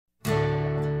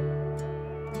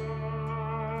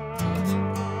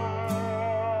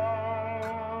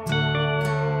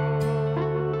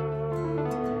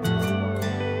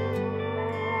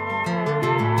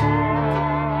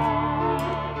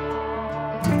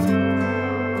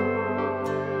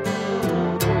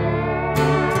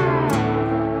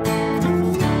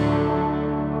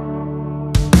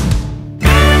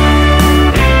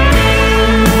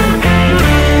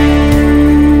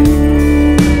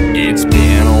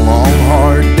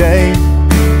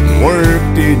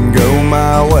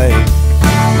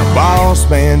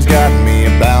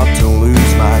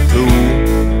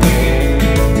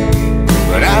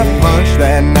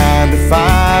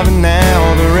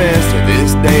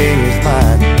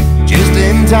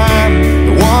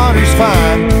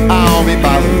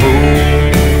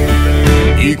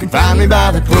find me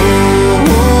by the pool.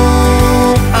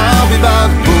 I'll be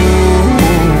by the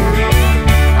pool.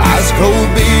 Ice cold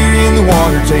beer in the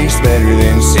water tastes better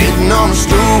than sitting on a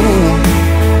stool.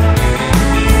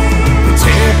 The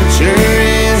temperature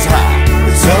is high,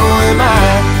 but so am I.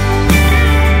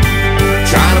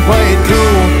 Trying to play it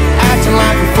cool, acting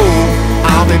like a fool.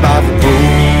 I'll be by the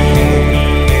pool.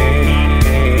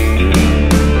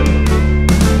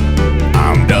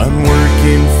 I'm done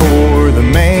working for the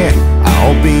man.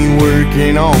 I'll be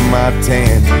working on my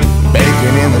tan,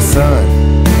 baking in the sun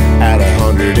at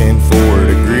 104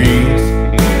 degrees.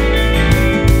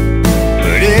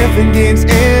 But if it gets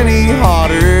any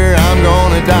hotter, I'm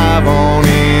gonna dive on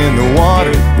in the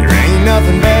water. There ain't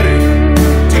nothing better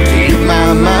to keep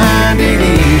my mind at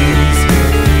ease.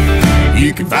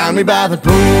 You can find me by the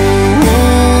pool.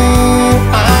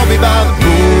 I'll be by the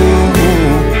pool.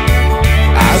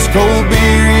 Ice cold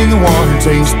beer in the water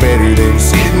tastes better than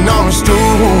sitting on a stool.